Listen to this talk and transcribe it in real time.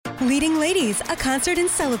Leading Ladies, a concert in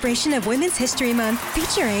celebration of Women's History Month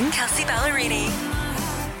featuring Kelsey Ballerini,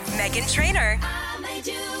 Meghan Trainor,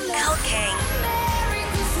 Elle King,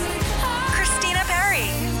 Christina Perri.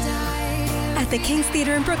 At the King's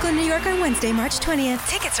Theater in Brooklyn, New York on Wednesday, March 20th.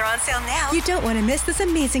 Tickets are on sale now. You don't want to miss this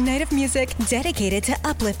amazing night of music dedicated to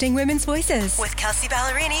uplifting women's voices. With Kelsey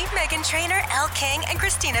Ballerini, Meghan Trainor, Elle King, and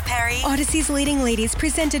Christina Perri. Odyssey's Leading Ladies,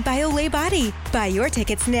 presented by Olay Body. Buy your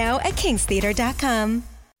tickets now at kingstheater.com.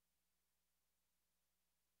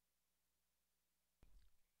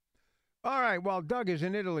 All right, while Doug is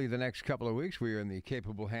in Italy the next couple of weeks, we are in the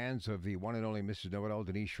capable hands of the one and only Mrs. Know-It-All.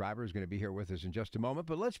 Denise Schreiber is going to be here with us in just a moment.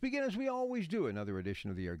 But let's begin, as we always do, another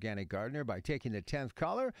edition of The Organic Gardener by taking the 10th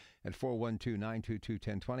caller at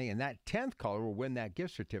 412-922-1020. And that 10th caller will win that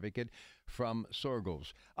gift certificate from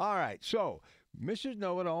Sorgels. All right, so Mrs.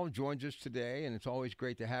 Know-It-All joins us today, and it's always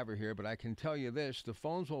great to have her here. But I can tell you this, the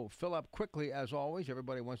phones will fill up quickly, as always.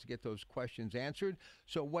 Everybody wants to get those questions answered.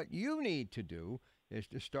 So what you need to do is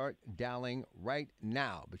to start dialing right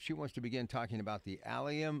now. But she wants to begin talking about the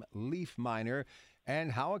allium leaf miner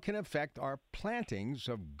and how it can affect our plantings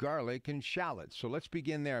of garlic and shallots. So let's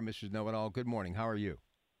begin there, Mrs. Know-It-All. Good morning. How are you?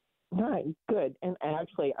 Hi, good. And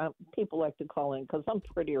actually, people like to call in because I'm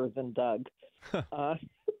prettier than Doug. I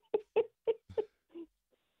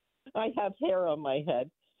have hair on my head.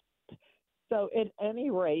 So at any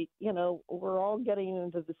rate, you know, we're all getting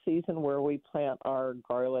into the season where we plant our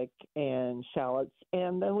garlic and shallots,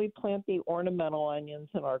 and then we plant the ornamental onions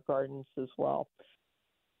in our gardens as well.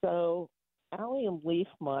 So allium leaf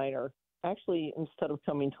miner, actually, instead of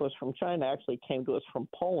coming to us from China, actually came to us from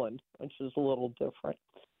Poland, which is a little different.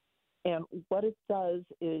 And what it does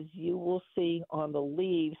is you will see on the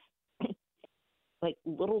leaves like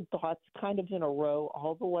little dots kind of in a row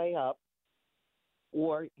all the way up,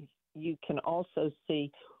 or you can also see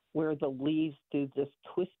where the leaves do this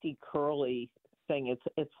twisty, curly thing.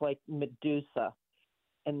 It's like Medusa,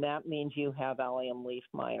 and that means you have allium leaf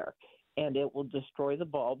miner, and it will destroy the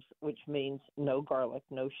bulbs, which means no garlic,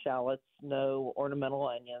 no shallots, no ornamental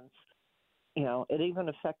onions. You know, it even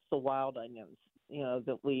affects the wild onions, you know,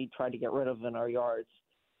 that we try to get rid of in our yards.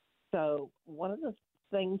 So one of the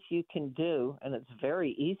things you can do, and it's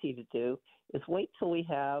very easy to do, is wait till we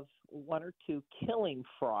have one or two killing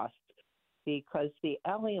frost, because the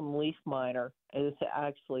allium leaf miner is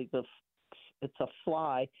actually it's a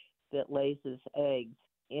fly that lays its eggs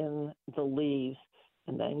in the leaves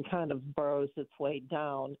and then kind of burrows its way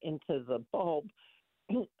down into the bulb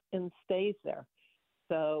and stays there.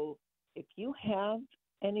 So if you have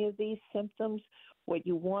any of these symptoms, what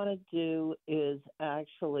you want to do is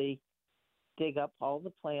actually dig up all the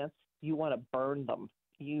plants. You want to burn them.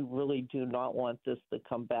 You really do not want this to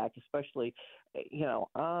come back, especially, you know,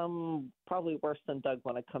 probably worse than Doug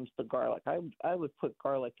when it comes to garlic. I would put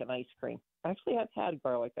garlic in ice cream. Actually, I've had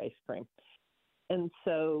garlic ice cream. And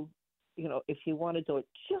so, you know, if you want to do it,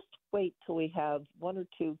 just wait till we have one or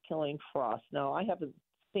two killing frost. Now, I haven't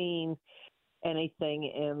seen anything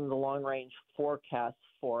in the long-range forecast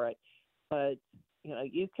for it, but, you know,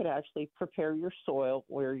 you could actually prepare your soil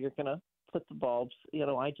where you're going to put the bulbs. You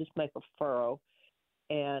know, I just make a furrow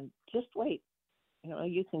and just wait. You know,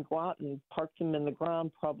 you can go out and park them in the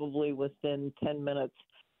ground probably within 10 minutes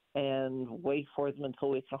and wait for them until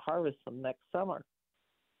we can harvest them next summer.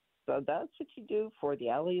 So that's what you do for the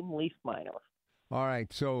allium leaf miner. All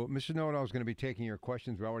right, so Mr. Know-It-All is going to be taking your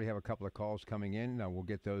questions. We already have a couple of calls coming in. We'll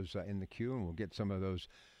get those in the queue, and we'll get some of those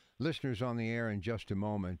listeners on the air in just a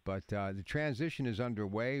moment. But the transition is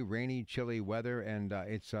underway, rainy, chilly weather, and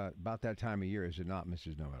it's about that time of year, is it not,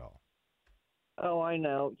 Mrs. Know-It-All? Oh, I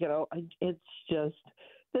know. You know, it's just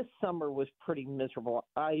this summer was pretty miserable.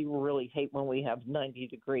 I really hate when we have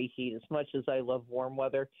 90-degree heat. As much as I love warm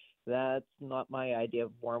weather, that's not my idea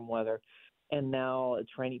of warm weather. And now it's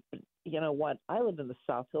rainy. But you know what? I live in the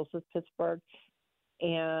South Hills of Pittsburgh,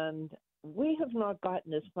 and we have not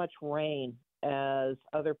gotten as much rain as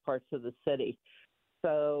other parts of the city.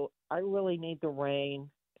 So I really need the rain,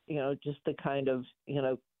 you know, just to kind of, you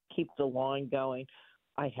know, keep the lawn going.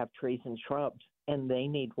 I have trees and shrubs, and they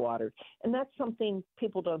need water. And that's something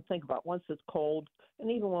people don't think about. Once it's cold,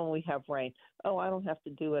 and even when we have rain, oh, I don't have to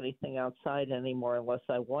do anything outside anymore unless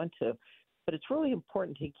I want to. But it's really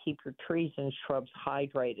important to keep your trees and shrubs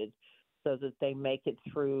hydrated so that they make it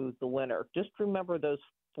through the winter. Just remember those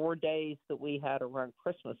 4 days that we had around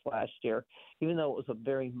Christmas last year, even though it was a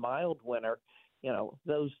very mild winter, you know,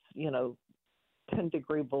 those, you know,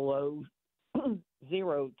 10-degree below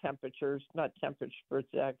zero temperatures, not temperatures, but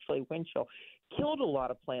actually wind chill, killed a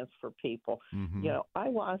lot of plants for people. Mm-hmm. You know, I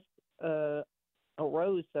lost a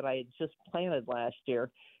rose that I had just planted last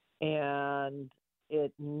year, and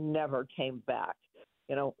it never came back,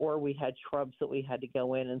 or we had shrubs that we had to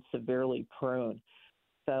go in and severely prune.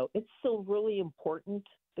 So it's still really important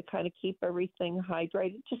to kind of keep everything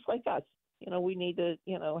hydrated, just like us. We need to,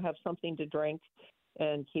 have something to drink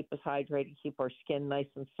and keep us hydrated, keep our skin nice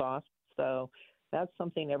and soft. So that's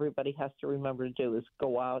something everybody has to remember to do is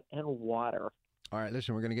go out and water. All right,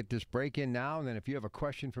 listen, we're going to get this break in now, and then if you have a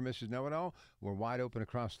question for Mrs. Know-It-All, we're wide open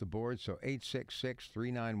across the board, so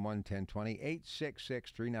 866-391-1020,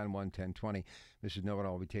 866-391-1020. Mrs.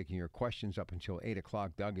 Know-It-All will be taking your questions up until 8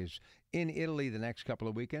 o'clock. Doug is in Italy the next couple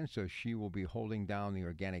of weekends, so she will be holding down the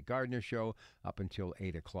Organic Gardener Show up until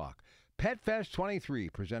 8 o'clock. Pet Fest 23,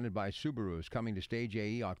 presented by Subaru, is coming to Stage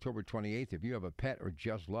AE October 28th. If you have a pet or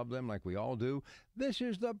just love them like we all do, this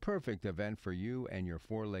is the perfect event for you and your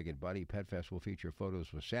four-legged buddy. Pet Fest will feature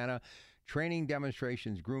photos with Santa, training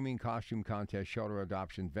demonstrations, grooming, costume contest, shelter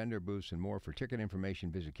adoption, vendor booths, and more. For ticket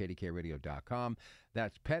information, visit kdkradio.com.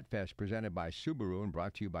 That's Pet Fest, presented by Subaru and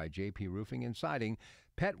brought to you by JP Roofing and Siding,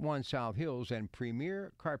 Pet One South Hills, and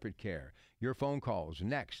Premier Carpet Care. Your phone calls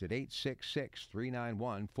next at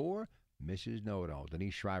 866-391-4 Mrs. Know-It-All.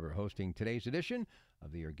 Denise Schreiber hosting today's edition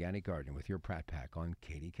of The Organic Garden with your Prat Pack on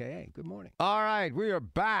KDKA. Good morning. All right, we are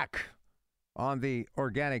back on The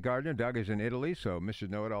Organic Gardener. Doug is in Italy, so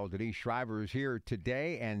Mrs. Know-It-All Denise Schreiber is here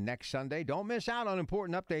today and next Sunday. Don't miss out on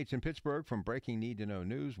important updates in Pittsburgh from breaking need-to-know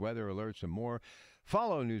news, weather alerts, and more.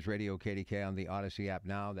 Follow News Radio KDK on the Odyssey app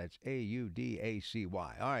now. That's AUDACY.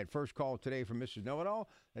 All right, first call today from Mrs.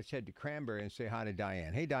 Know-It-All. Let's head to Cranberry and say hi to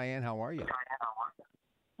Diane. Hey, Diane, how are you?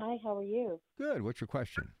 Hi, how are you? Good. What's your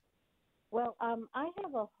question? Well, I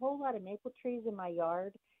have a whole lot of maple trees in my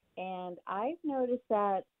yard, and I've noticed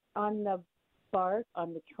that on the bark,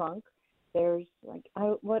 on the trunk, there's it's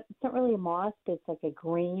not really a moss, but it's like a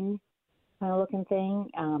green kind of looking thing,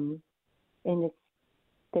 and it's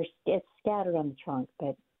scattered on the trunk,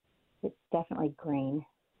 but it's definitely green,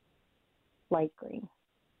 light green.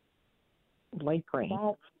 Light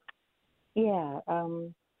green.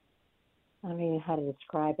 I don't even know how to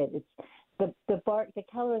describe it. It's the bark. The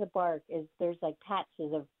color of the bark is there's like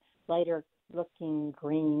patches of lighter looking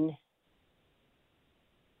green.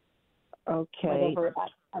 Okay. Whatever.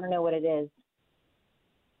 I don't know what it is.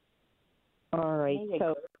 All right. Maybe.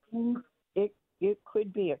 So it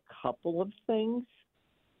could be a couple of things.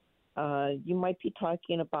 You might be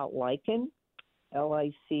talking about lichen,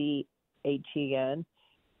 LICHEN,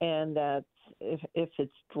 and that's if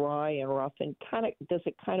it's dry and rough and does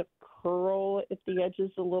it kind of curl at the edges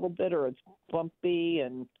a little bit, or it's bumpy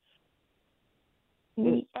and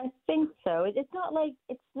I think so. It's not like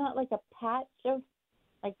a patch of,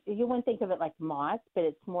 like, you wouldn't think of it like moss, but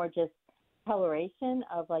it's more just coloration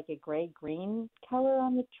of like a gray-green color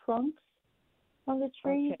on the trunks of the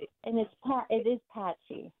tree, okay. And it is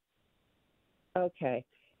patchy. Okay.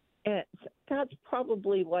 And that's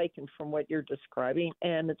probably lichen from what you're describing,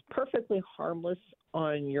 and it's perfectly harmless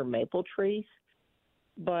on your maple trees.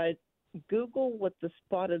 But Google what the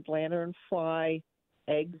spotted lanternfly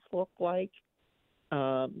eggs look like.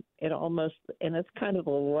 It's kind of a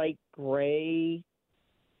light gray.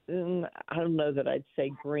 I don't know that I'd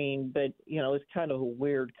say green, but it's kind of a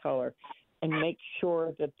weird color. And make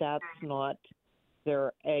sure that that's not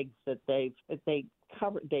their eggs that they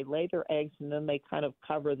lay their eggs and then they kind of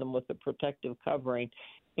cover them with a protective covering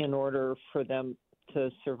in order for them to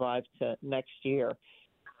survive to next year.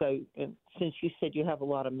 So since you said you have a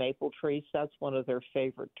lot of maple trees, that's one of their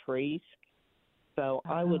favorite trees. So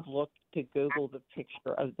I would look to Google the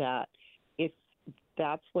picture of that. If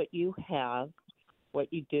that's what you have,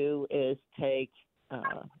 what you do is take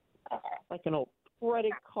like an old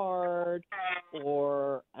credit card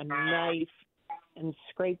or a knife and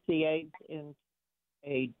scrape the eggs in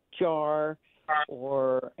a jar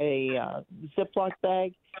or a Ziploc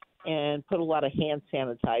bag and put a lot of hand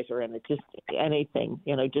sanitizer in it, just anything,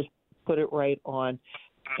 just put it right on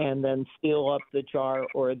and then seal up the jar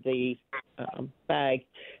or the bag.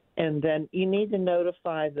 And then you need to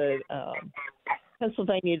notify the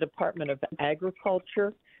Pennsylvania Department of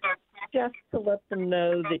Agriculture just to let them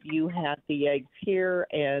know that you have the eggs here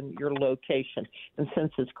and your location. And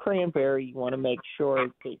since it's Cranberry, you want to make sure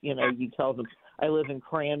that, you tell them, I live in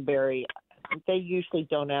Cranberry. They usually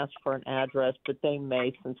don't ask for an address, but they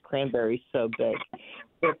may since Cranberry's so big.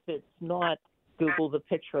 If it's not, Google the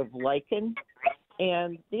picture of lichen,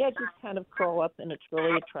 and the edges kind of curl up, and it's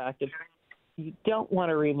really attractive. You don't want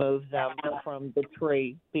to remove them from the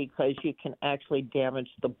tree because you can actually damage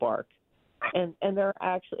the bark. And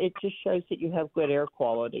it just shows that you have good air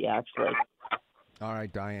quality, actually. All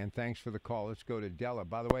right, Diane, thanks for the call. Let's go to Della.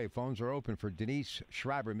 By the way, phones are open for Denise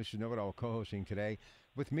Schreiber, Mrs. Know-It-All, co-hosting today.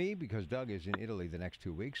 with me because Doug is in Italy the next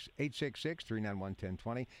 2 weeks.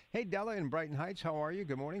 866-391-1020. Hey, Della in Brighton Heights, how are you?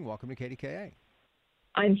 Good morning. Welcome to KDKA.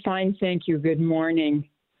 I'm fine, thank you. Good morning.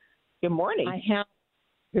 Good morning.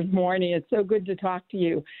 Good morning. It's so good to talk to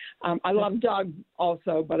you. I love Doug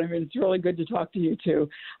also, but I mean, it's really good to talk to you too.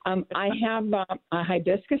 I have a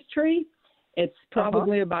hibiscus tree. It's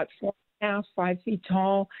probably about 4.5, 5 feet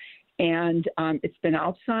tall, and it's been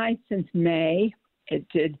outside since May.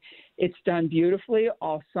 It's done beautifully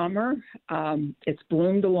all summer. It's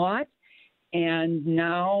bloomed a lot, and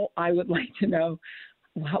now I would like to know,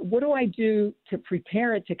 what do I do to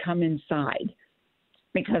prepare it to come inside?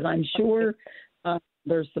 Because I'm sure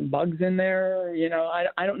there's some bugs in there. You know,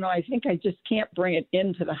 I don't know. I think I just can't bring it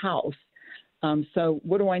into the house. So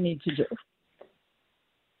what do I need to do?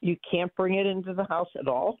 You can't bring it into the house at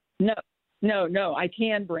all? No, I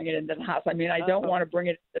can bring it into the house. I mean, I don't want to bring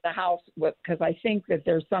it into the house because I think that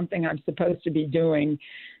there's something I'm supposed to be doing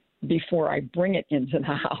before I bring it into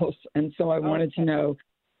the house. And so I wanted to know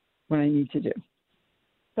what I need to do.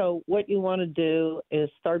 So what you want to do is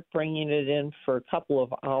start bringing it in for a couple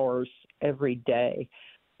of hours every day.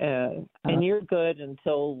 And you're good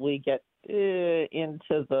until we get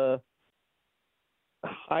into the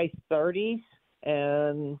high 30s.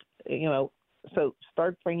 And, you know, so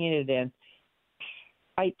start bringing it in.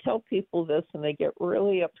 I tell people this and they get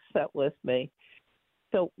really upset with me.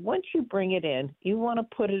 So once you bring it in, you want to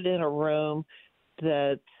put it in a room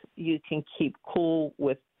that you can keep cool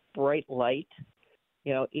with bright light.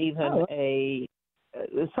 You know, even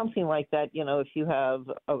something like that, you know, if you have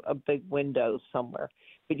a big window somewhere.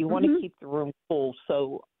 But you want to keep the room cool,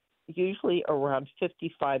 so usually around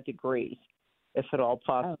 55 degrees, if at all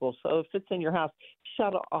possible. So if it's in your house,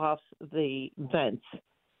 shut off the vents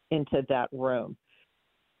into that room.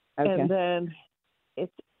 Okay. And then it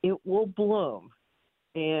will bloom,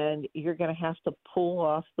 and you're going to have to pull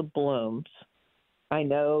off the blooms. I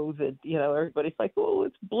know that, you know, everybody's like, oh,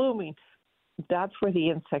 it's blooming. That's where the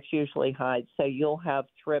insects usually hide. So you'll have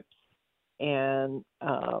thrips and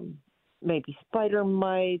maybe spider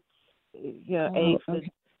mites, you know, aphids.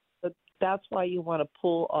 Okay. But that's why you want to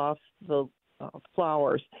pull off the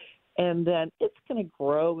flowers. And then it's going to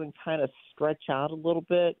grow and kind of stretch out a little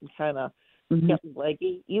bit and kind of get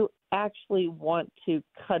leggy. You actually want to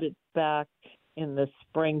cut it back in the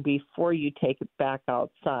spring before you take it back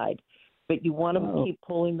outside. But you want to keep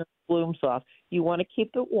pulling the blooms off. You want to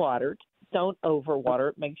keep it watered. Don't overwater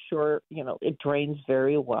it. Make sure, you know, it drains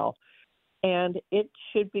very well. And it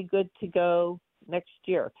should be good to go next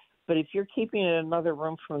year. But if you're keeping it in another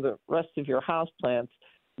room from the rest of your houseplants,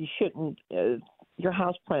 you shouldn't. Your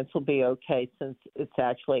houseplants will be okay since it's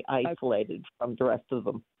actually isolated from the rest of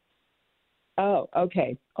them. Oh,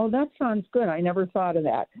 okay. Oh, that sounds good. I never thought of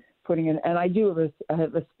that. Putting it, and I do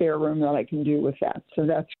have a spare room that I can do with that. So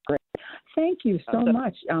that's great. Thank you so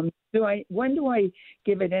much. When do I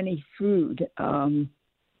give it any food? Should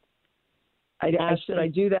I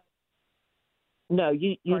do that? No,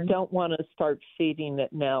 you don't want to start feeding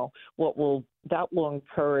it now. That will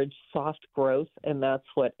encourage soft growth, and that's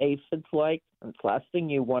what aphids like. It's the last thing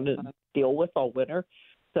you want to deal with all winter.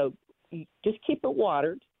 So you just keep it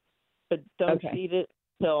watered, but don't feed it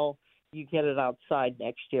till you get it outside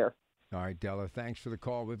next year. All right, Della, thanks for the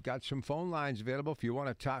call. We've got some phone lines available. If you want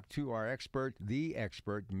to talk to our expert,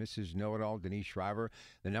 Mrs. Know-It-All, Denise Shriver,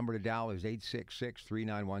 the number to dial is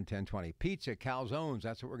 866-391-1020. Pizza, calzones,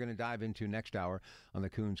 that's what we're going to dive into next hour on the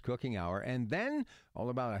Coons Cooking Hour. And then all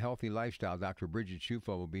about a healthy lifestyle. Dr. Bridget Shufo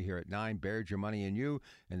will be here at 9, Baird, Your Money and You,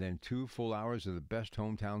 and then 2 full hours of the best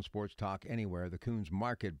hometown sports talk anywhere, the Coons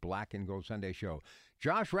Market Black and Gold Sunday Show.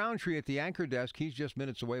 Josh Roundtree at the anchor desk. He's just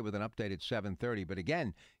minutes away with an update at 7:30. But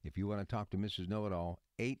again, if you want to talk to Mrs. Know-It-All,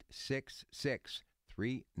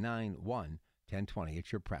 866-391-1020.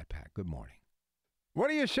 It's your Pratt Pack. Good morning. What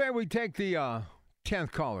do you say we take the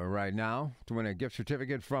 10th caller right now to win a gift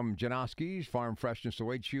certificate from Janoski's? Farm freshness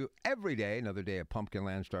awaits you every day. Another day of Pumpkin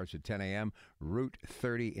Land starts at 10 a.m. Route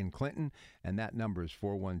 30 in Clinton. And that number is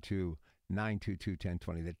 412-922-1020.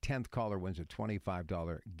 The 10th caller wins a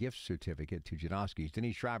 $25 gift certificate to Janoski's.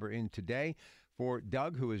 Denise Schreiber in today for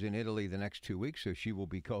Doug, who is in Italy the next 2 weeks, so she will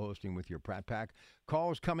be co-hosting with your Pratt Pack.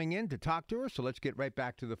 Calls coming in to talk to her, so let's get right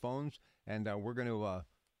back to the phones, and we're going to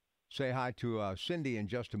say hi to Cindy in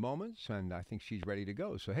just a moment, and I think she's ready to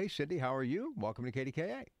go. So, hey, Cindy, how are you? Welcome to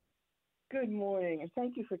KDKA. Good morning, and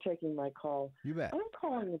thank you for taking my call. You bet. I'm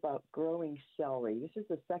calling about growing celery. This is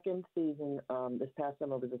the second season. This past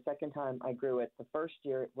summer was the second time I grew it. The first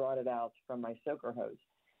year it brought it out from my soaker hose.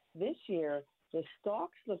 This year, the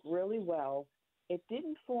stalks look really well. It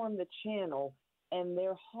didn't form the channel, and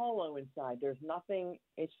they're hollow inside. There's nothing.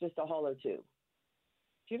 It's just a hollow tube.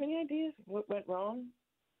 Do you have any ideas what went wrong?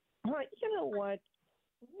 Well, you know what?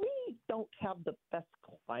 We don't have the best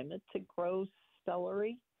climate to grow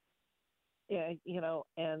celery. Yeah,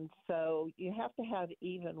 and so you have to have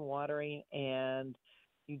even watering, and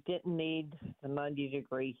you didn't need the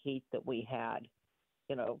 90-degree heat that we had,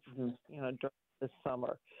 during the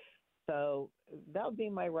summer. So that would be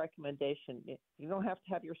my recommendation. You don't have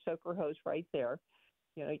to have your soaker hose right there,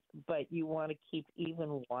 but you want to keep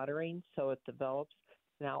even watering so it develops.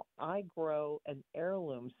 Now, I grow an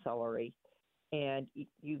heirloom celery, and it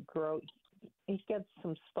gets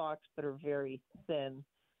some stalks that are very thin,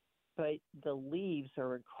 but the leaves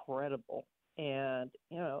are incredible. And,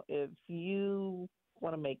 if you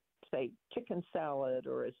want to make, say, chicken salad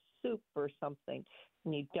or a soup or something,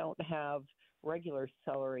 and you don't have regular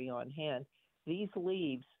celery on hand, these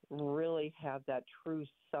leaves really have that true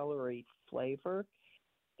celery flavor.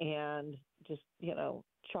 And just,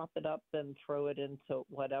 chop it up and throw it into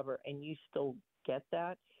whatever, and you still get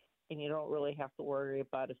that. And you don't really have to worry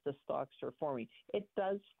about if the stalks are forming. It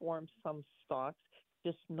does form some stalks,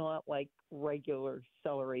 just not like regular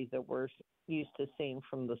celery that we're used to seeing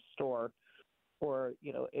from the store, or,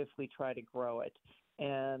 if we try to grow it.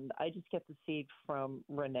 And I just get the seed from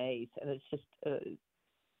Renee's, and it's just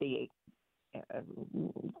the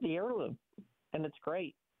heirloom, and it's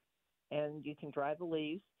great. And you can dry the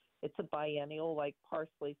leaves. It's a biennial like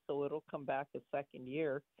parsley, so it'll come back a second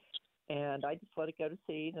year. And I just let it go to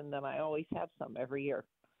seed, and then I always have some every year.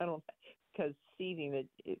 I don't, because seeding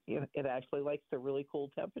it actually likes the really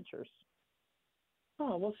cool temperatures.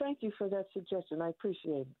 Oh, well, thank you for that suggestion. I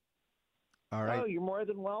appreciate it. All right. Oh, you're more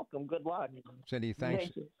than welcome. Good luck. Cindy,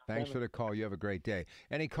 thanks for the call. You have a great day.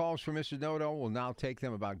 Any calls for Mrs. Know-It-All? We'll now take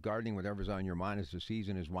them about gardening, whatever's on your mind as the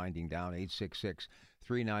season is winding down,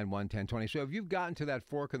 866-391-1020. So have you gotten to that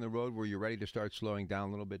fork in the road where you're ready to start slowing down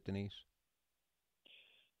a little bit, Denise?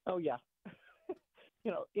 Oh, yeah.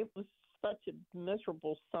 It was such a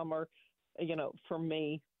miserable summer, for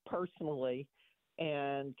me personally,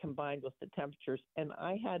 and combined with the temperatures. And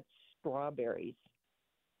I had strawberries.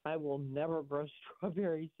 I will never grow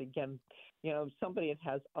strawberries again. Somebody that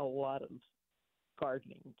has a lot of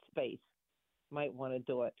gardening space might want to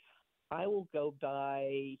do it. I will go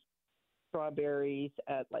buy strawberries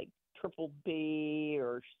at like Triple B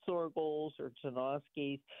or Sorgels or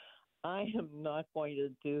Janoski's. I am not going to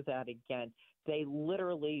do that again. They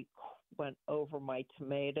literally went over my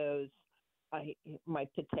tomatoes, my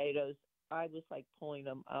potatoes. I was like pulling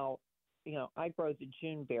them out. I grow the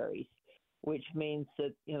June berries, which means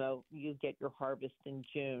that, you get your harvest in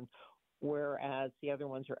June, whereas the other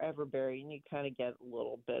ones are everberry, and you kind of get a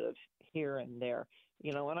little bit of here and there.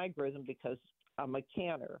 And I grew them because I'm a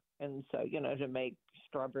canner, and so, to make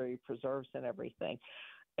strawberry preserves and everything.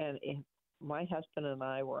 And my husband and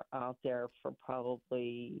I were out there for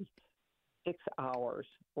probably 6 hours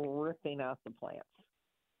ripping out the plants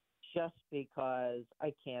just because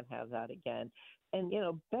I can't have that again. And,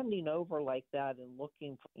 bending over like that and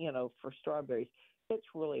looking, for strawberries,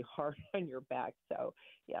 it's really hard on your back. So,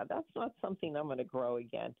 yeah, that's not something I'm going to grow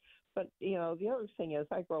again. But, the other thing is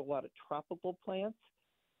I grow a lot of tropical plants,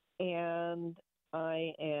 and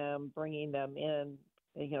I am bringing them in,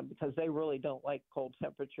 because they really don't like cold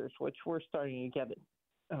temperatures, which we're starting to get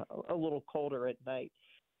a little colder at night.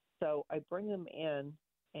 So I bring them in,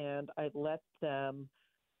 and I let them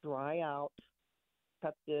dry out,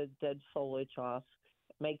 cut the dead foliage off,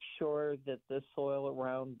 make sure that the soil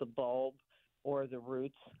around the bulb or the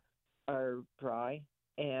roots are dry,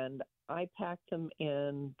 and I pack them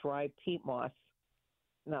in dry peat moss.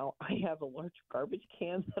 Now, I have a large garbage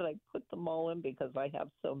can that I put them all in because I have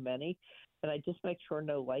so many, and I just make sure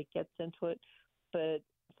no light gets into it. But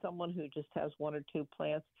someone who just has one or two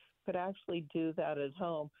plants could actually do that at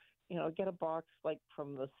home. Get a box like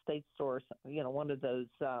from the state store, one of those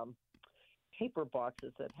paper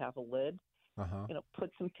boxes that have a lid.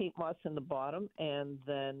 Put some peat moss in the bottom, and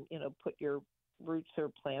then, put your roots or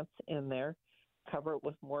plants in there, cover it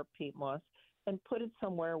with more peat moss, and put it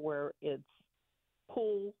somewhere where it's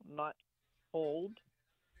cool, not cold.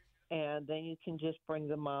 And then you can just bring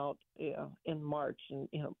them out in March and,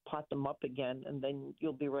 pot them up again, and then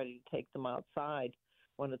you'll be ready to take them outside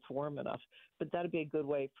when it's warm enough. But that'd be a good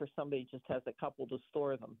way for somebody who just has a couple to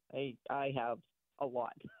store them. I have a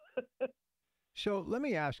lot. So let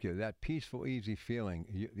me ask you, that peaceful, easy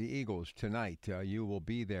feeling, the Eagles tonight, you will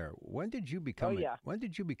be there. When did you become when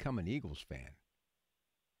did you become an Eagles fan?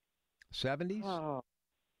 70s? Oh,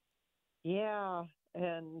 yeah.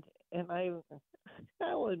 And I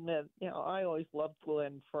will admit, I always loved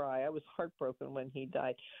Glenn Fry. I was heartbroken when he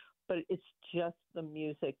died. But it's just the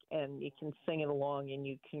music, and you can sing it along, and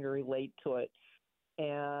you can relate to it.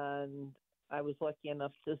 and I was lucky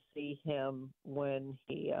enough to see him when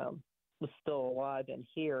he was still alive and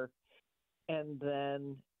here. And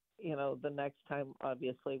then, the next time,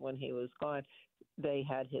 obviously, when he was gone, they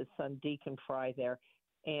had his son Deacon Fry there.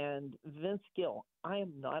 And Vince Gill, I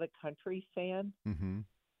am not a country fan,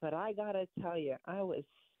 but I got to tell you, I was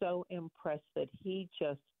so impressed that he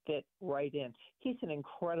just fit right in. He's an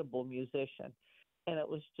incredible musician. And it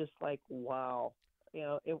was just like, wow.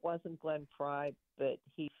 It wasn't Glenn Fry, but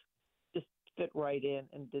he just fit right in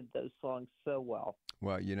and did those songs so well.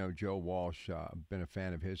 Well, Joe Walsh, been a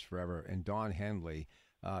fan of his forever. And Don Henley,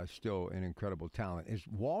 still an incredible talent. Is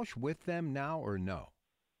Walsh with them now or no?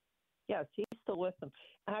 Yes, he's still with them.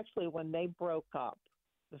 Actually, when they broke up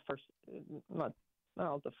the first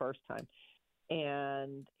time,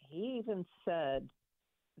 and he even said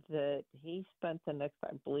that he spent the next,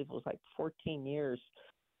 I believe it was like 14 years,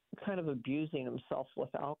 kind of abusing himself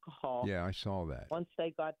with alcohol. Yeah, I saw that. Once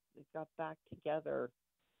they got back together,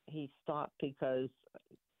 he stopped because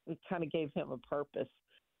it kind of gave him a purpose.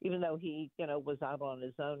 Even though he, was out on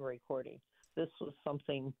his own recording, this was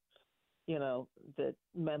something, that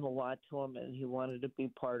meant a lot to him, and he wanted to be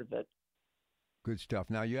part of it. Good stuff.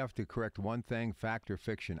 Now, you have to correct one thing, fact or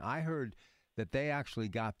fiction. I heard that they actually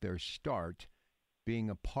got their start being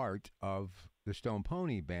a part of the Stone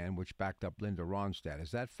Pony Band, which backed up Linda Ronstadt.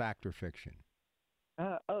 Is that fact or fiction?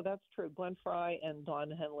 That's true. Glenn Fry and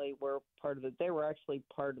Don Henley were part of it. They were actually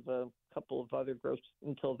part of a couple of other groups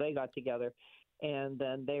until they got together. And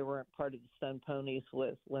then they weren't part of the Stone Ponies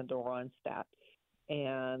with Linda Ronstadt.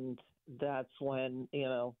 And that's when,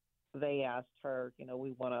 they asked her,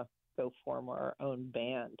 we want to go form our own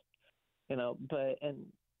band, but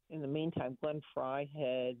in the meantime, Glenn Fry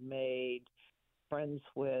had made friends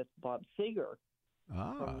with Bob Seger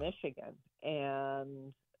from Michigan.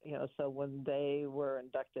 And, so when they were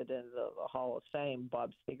inducted into the Hall of Fame,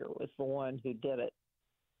 Bob Seger was the one who did it.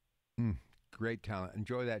 Great talent.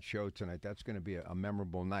 Enjoy that show tonight. That's going to be a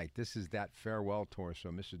memorable night. This is that farewell tour, so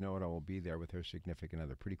Mrs. Know-It-All will be there with her significant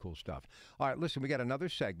other. Pretty cool stuff. All right, listen, we got another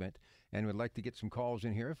segment, and we'd like to get some calls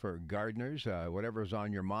in here for gardeners, whatever's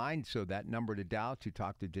on your mind. So that number to dial to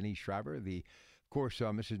talk to Denise Schreiber, of course,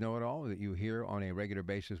 Mrs. Know-It-All, that you hear on a regular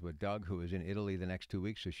basis with Doug, who is in Italy the next 2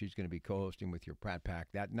 weeks, so she's going to be co-hosting with your Pratt Pack.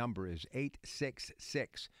 That number is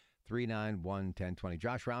 866-391-1020.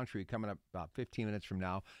 Josh Roundtree coming up about 15 minutes from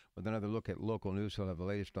now with another look at local news. He'll have the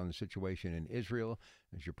latest on the situation in Israel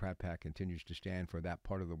as your Pratt Pack continues to stand for that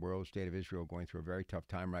part of the world. State of Israel going through a very tough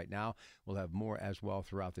time right now. We'll have more as well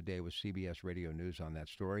throughout the day with CBS Radio News on that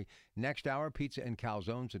story. Next hour, pizza and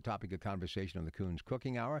calzones, a topic of conversation on the Coons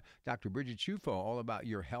Cooking Hour. Dr. Bridget Schufo, all about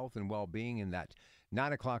your health and well-being in that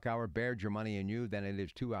 9 o'clock hour. Baird, your money and you. Then it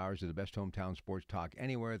is 2 hours of the best hometown sports talk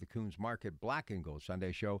anywhere. The Coons Market Black and Gold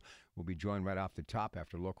Sunday Show will be joined right off the top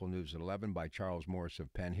after local news at 11 by Charles Morris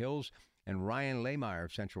of Penn Hills and Ryan Lehmeyer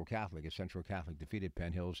of Central Catholic, as Central Catholic defeated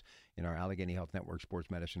Penn Hills in our Allegheny Health Network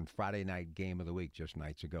Sports Medicine Friday night game of the week just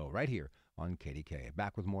nights ago, right here on KDK.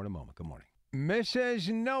 Back with more in a moment. Good morning. Mrs.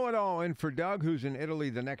 Know-It-All in for Doug, who's in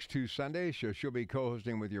Italy the next 2 Sundays. So she'll be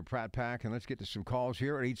co-hosting with your Pratt Pack. And let's get to some calls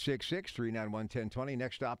here at 866-391-1020.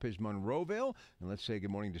 Next stop is Monroeville. And let's say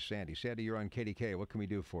good morning to Sandy. Sandy, you're on KDK. What can we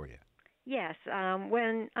do for you? Yes.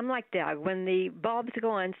 When I'm like Doug, when the bulbs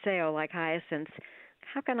go on sale, like hyacinths,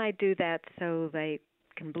 how can I do that so they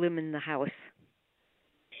can bloom in the house?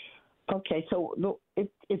 Okay, so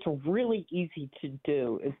it's really easy to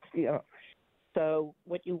do. So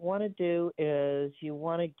what you want to do is you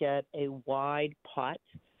want to get a wide pot.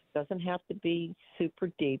 It doesn't have to be super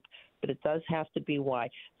deep, but it does have to be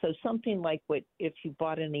wide. So something like if you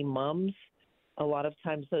bought any mums, a lot of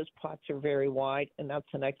times those pots are very wide, and that's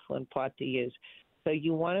an excellent pot to use. So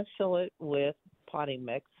you want to fill it with potting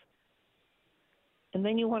mix. And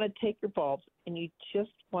then you want to take your bulbs, and you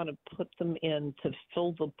just want to put them in to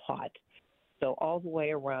fill the pot. So all the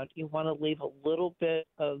way around, you want to leave a little bit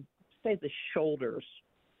of, say, the shoulders,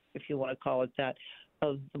 if you want to call it that,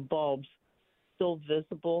 of the bulbs still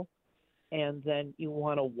visible. And then you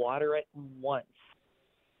want to water it once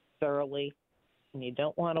thoroughly, and you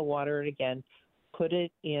don't want to water it again. Put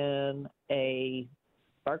it in a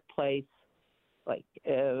dark place, like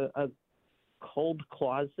a cold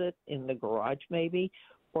closet in the garage maybe,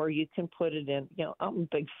 or you can put it in, I'm a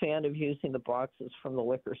big fan of using the boxes from the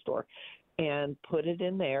liquor store, and put it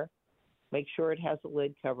in there. Make sure it has a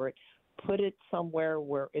lid, cover it. Put it somewhere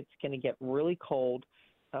where it's going to get really cold,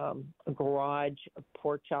 a garage, a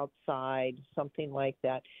porch outside, something like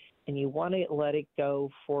that. And you want to let it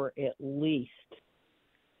go for at least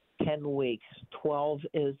 10 weeks. 12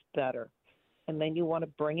 is better. And then you want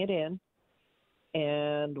to bring it in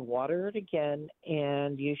and water it again,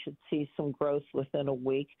 and you should see some growth within a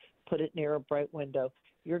week. Put it near a bright window.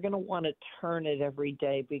 You're going to want to turn it every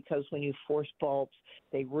day because when you force bulbs,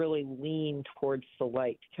 they really lean towards the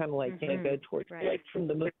light, kind of like go towards the light from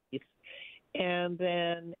the movies. And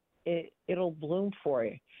then it'll bloom for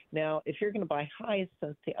you. Now, if you're going to buy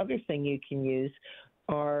hyacinths, the other thing you can use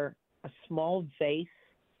are a small vase,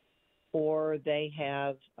 or they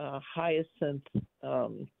have hyacinth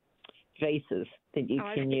vases that you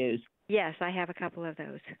can use. Yes, I have a couple of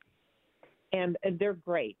those. And they're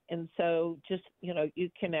great. And so just, you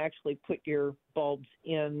can actually put your bulbs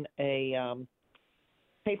in a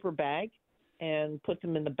paper bag and put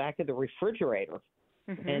them in the back of the refrigerator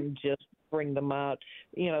and just bring them out,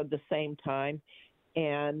 the same time.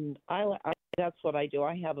 And that's what I do.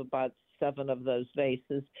 I have about 7 of those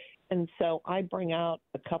vases. And so I bring out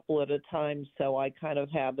a couple at a time, so I kind of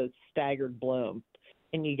have a staggered bloom.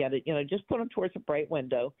 And you get it, just put them towards a bright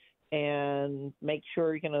window and make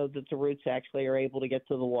sure, that the roots actually are able to get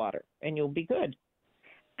to the water, and you'll be good.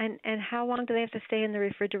 And how long do they have to stay in the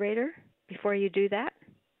refrigerator before you do that?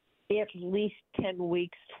 At least 10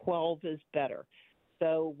 weeks, 12 is better.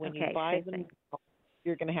 So when you buy them,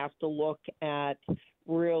 you're going to have to look at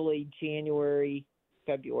really January,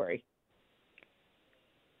 February.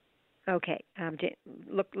 Okay.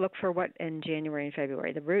 Look for what in January and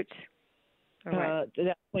February? The roots? Or what?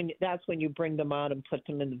 That's when you bring them out and put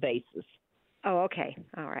them in the vases. Oh, okay.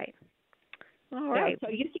 All right. All right. So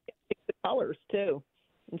you can pick the colors, too,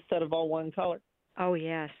 instead of all one color. Oh,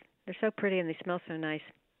 yes. They're so pretty and they smell so nice.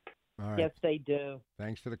 All right. Yes, they do.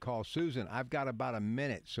 Thanks for the call. Susan, I've got about a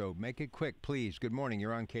minute, so make it quick, please. Good morning.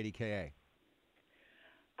 You're on KDKA.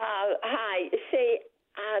 Hi. Say,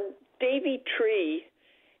 Davy Tree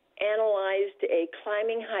analyzed a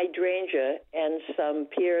climbing hydrangea and some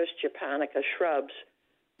Pieris japonica shrubs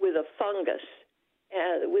with a fungus.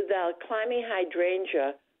 With the climbing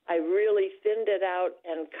hydrangea, I really thinned it out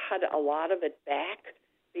and cut a lot of it back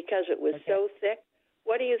because it was so thick.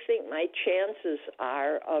 What do you think my chances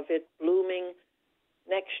are of it blooming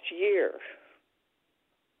next year?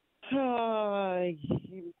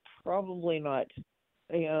 Probably not.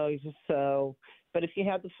 But if you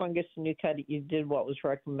had the fungus and you cut it, you did what was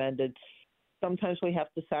recommended. Sometimes we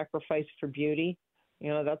have to sacrifice for beauty.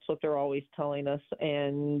 That's what they're always telling us.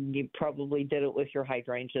 And you probably did it with your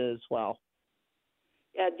hydrangea as well.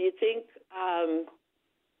 Yeah, do you think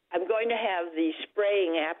I'm going to have the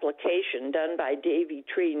spraying application done by Davy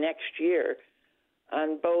Tree next year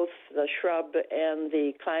on both the shrub and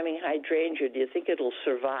the climbing hydrangea? Do you think it'll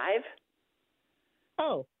survive?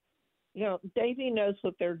 Oh, Davy knows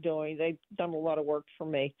what they're doing. They've done a lot of work for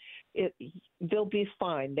me. They'll be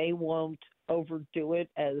fine. They won't overdo it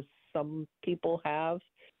as some people have.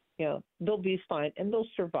 They'll be fine, and they'll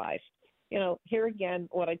survive. Here again,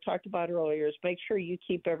 what I talked about earlier is make sure you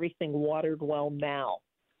keep everything watered well now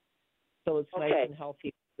so it's nice and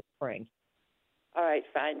healthy for the spring. All right,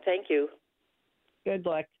 fine. Thank you. Good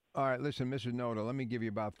luck. All right, listen, Mrs. Noda, let me give you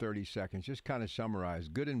about 30 seconds. Just kind of summarize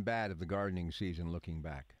good and bad of the gardening season looking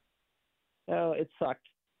back. Oh, it sucked.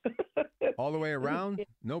 All the way around?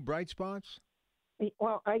 No bright spots?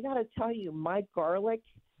 Well, I got to tell you, my garlic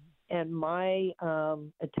and my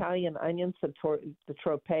Italian onions, the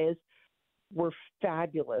tropez, were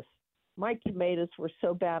fabulous. My tomatoes were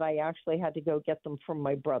so bad I actually had to go get them from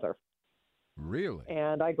my brother. Really?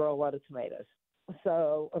 And I grow a lot of tomatoes.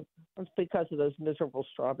 So it's because of those miserable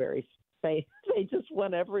strawberries. They just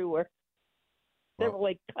went everywhere. They were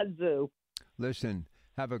like kazoo. Listen,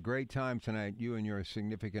 have a great time tonight, you and your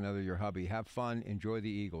significant other, your hubby. Have fun. Enjoy the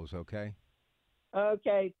Eagles, okay?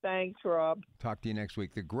 Okay, thanks, Rob. Talk to you next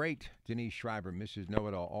week. The great Denise Schreiber, Mrs.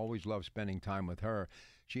 Know-It-All. Always love spending time with her.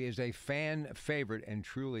 She is a fan favorite and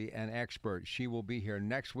truly an expert. She will be here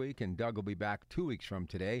next week, and Doug will be back 2 weeks from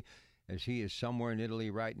today, as he is somewhere in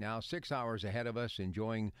Italy right now, 6 hours ahead of us,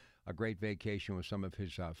 enjoying a great vacation with some of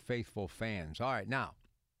his faithful fans. All right, now,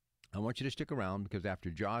 I want you to stick around because after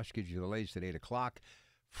Josh gives you the latest at 8 o'clock,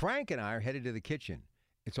 Frank and I are headed to the kitchen.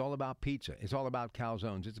 It's all about pizza. It's all about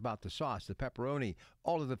calzones. It's about the sauce, the pepperoni,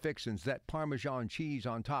 all of the fixins, that Parmesan cheese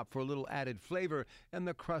on top for a little added flavor, and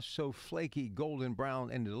the crust so flaky, golden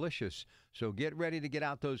brown, and delicious. So get ready to get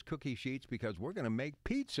out those cookie sheets because we're going to make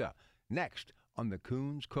pizza next on the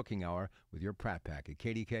Coons Cooking Hour with your Pratt Pack at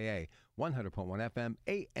KDKA 100.1 FM,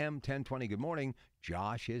 AM 1020. Good morning.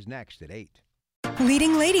 Josh is next at 8.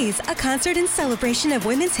 Leading Ladies, a concert in celebration of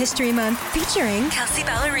Women's History Month featuring Kelsey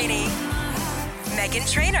Ballerini, Meghan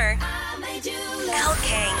Trainor, Elle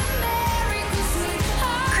King,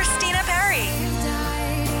 Christina Perri.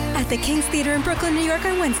 At the King's Theater in Brooklyn, New York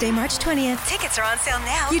on Wednesday, March 20th. Tickets are on sale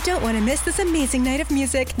now. You don't want to miss this amazing night of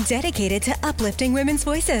music dedicated to uplifting women's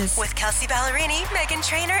voices. With Kelsey Ballerini, Meghan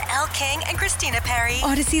Trainor, Elle King, and Christina Perri.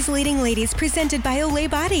 Odyssey's Leading Ladies presented by Olay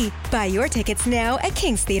Body. Buy your tickets now at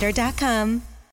kingstheater.com.